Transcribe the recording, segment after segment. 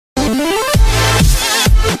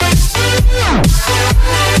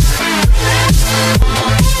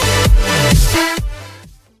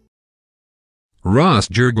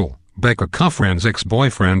Jirgl, Becca Kufrin's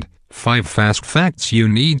ex-boyfriend. 5 fast facts you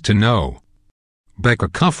need to know. Becca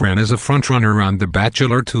Kufrin is a frontrunner on The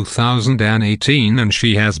Bachelor 2018, and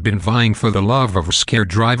she has been vying for the love of scare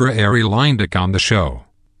driver Arie Luyendyk on the show.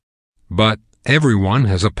 But everyone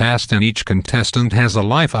has a past and each contestant has a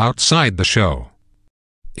life outside the show.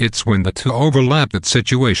 It's when the two overlap that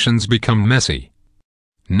situations become messy.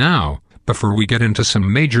 Now, before we get into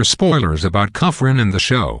some major spoilers about Kufrin and the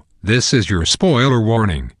show, this is your spoiler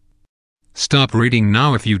warning. Stop reading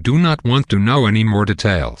now if you do not want to know any more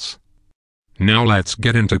details. Now let's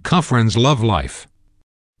get into Kufrin's love life.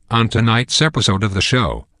 On tonight's episode of the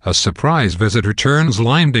show, a surprise visitor turns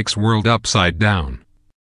Luyendyk's world upside down.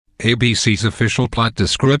 ABC's official plot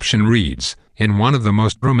description reads, "In one of the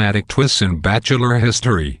most dramatic twists in Bachelor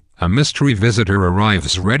history, a mystery visitor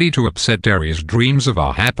arrives ready to upset Arie's dreams of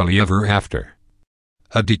a happily ever after.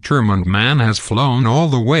 A determined man has flown all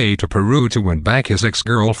the way to Peru to win back his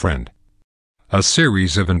ex-girlfriend. A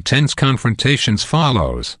series of intense confrontations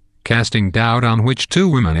follows, casting doubt on which two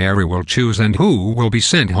women Arie will choose and who will be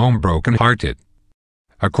sent home broken-hearted.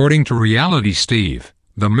 According to Reality Steve,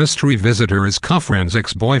 the mystery visitor is Kufrin's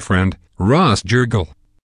ex-boyfriend, Jirgl.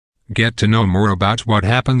 Get to know more about what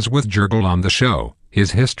happens with Jirgl on the show,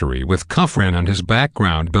 his history with Kufrin and his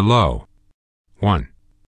background below. 1.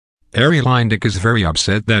 Arie Luyendyk is very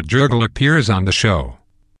upset that Jirgl appears on the show.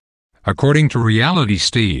 According to Reality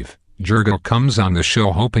Steve, Jirgl comes on the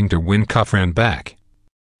show hoping to win Kufrin back.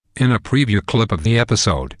 In a preview clip of the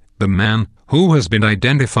episode, the man, who has been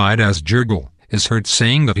identified as Jirgl, is heard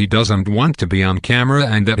saying that he doesn't want to be on camera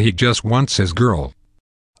and that he just wants his girl.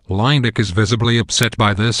 Luyendyk is visibly upset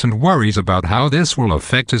by this and worries about how this will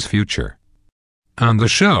affect his future. On the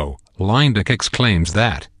show, Luyendyk exclaims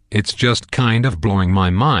that, "It's just kind of blowing my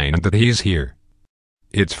mind that he's here.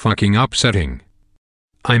 It's fucking upsetting.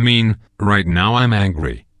 I mean, right now I'm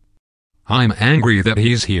angry. I'm angry that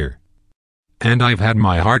he's here. And I've had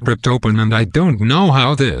my heart ripped open and I don't know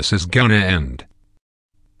how this is gonna end."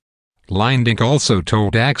 Luyendyk also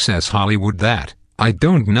told Access Hollywood that, "I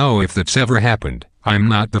don't know if that's ever happened. I'm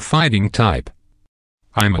not the fighting type.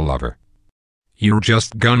 I'm a lover. You're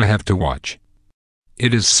just gonna have to watch.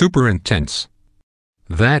 It is super intense.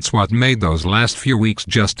 That's what made those last few weeks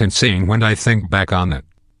just insane when I think back on it."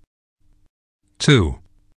 2.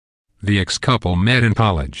 The ex-couple met in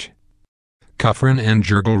college. Kufrin and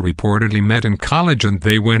Jirgl reportedly met in college and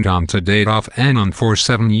they went on to date off and on for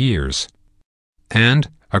 7 years. And,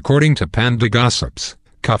 according to Panda Gossips,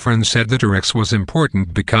 Kufrin said that her ex was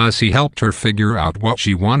important because he helped her figure out what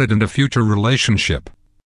she wanted in a future relationship.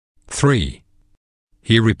 3.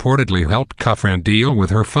 He reportedly helped Kufrin deal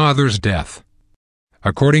with her father's death.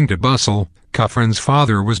 According to Bustle, Kufrin's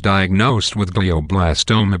father was diagnosed with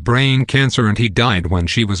glioblastoma brain cancer and he died when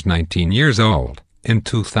she was 19 years old, in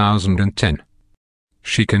 2010.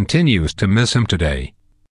 She continues to miss him today.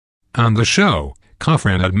 On the show,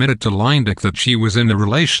 Kufrin admitted to Luyendyk that she was in a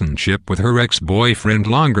relationship with her ex-boyfriend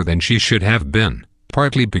longer than she should have been,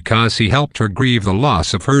 partly because he helped her grieve the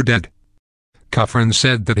loss of her dad. Kufrin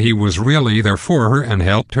said that he was really there for her and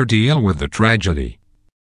helped her deal with the tragedy.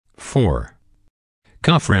 4.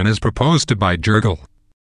 Kufrin is proposed to by Jirgl.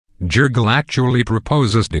 Jirgl actually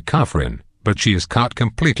proposes to Kufrin, but she is caught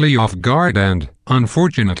completely off guard and,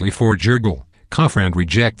 unfortunately for Jirgl, Kufrin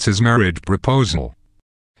rejects his marriage proposal.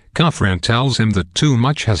 Kufrin tells him that too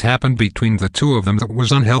much has happened between the two of them that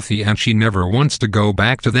was unhealthy and she never wants to go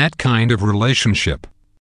back to that kind of relationship.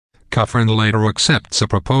 Kufrin later accepts a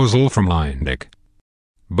proposal from Luyendyk.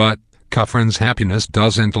 But, Kufrin's happiness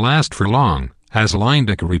doesn't last for long, as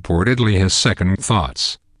Luyendyk reportedly has second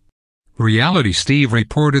thoughts. Reality Steve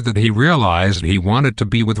reported that he realized he wanted to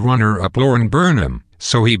be with runner-up Lauren Burnham,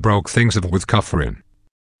 so he broke things off with Kufrin.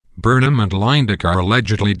 Burnham and Luyendyk are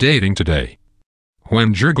allegedly dating today.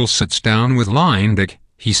 When Jirgl sits down with Luyendyk,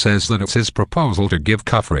 he says that it's his proposal to give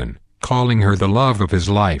Kufrin, calling her the love of his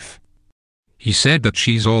life. He said that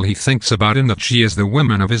she's all he thinks about and that she is the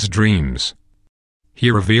woman of his dreams.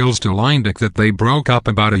 He reveals to Luyendyk that they broke up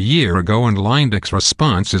about a year ago and Luyendyk's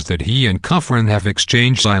response is that he and Kufrin have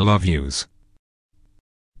exchanged I love yous.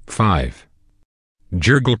 5.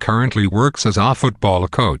 Jirgl currently works as a football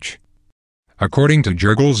coach. According to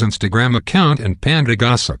Jirgl's Instagram account and Panda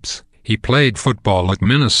Gossips, he played football at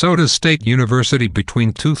Minnesota State University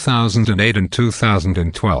between 2008 and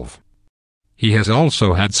 2012. He has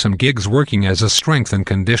also had some gigs working as a strength and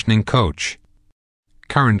conditioning coach.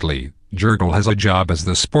 Currently, Jirgl has a job as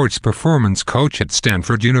the sports performance coach at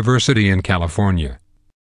Stanford University in California.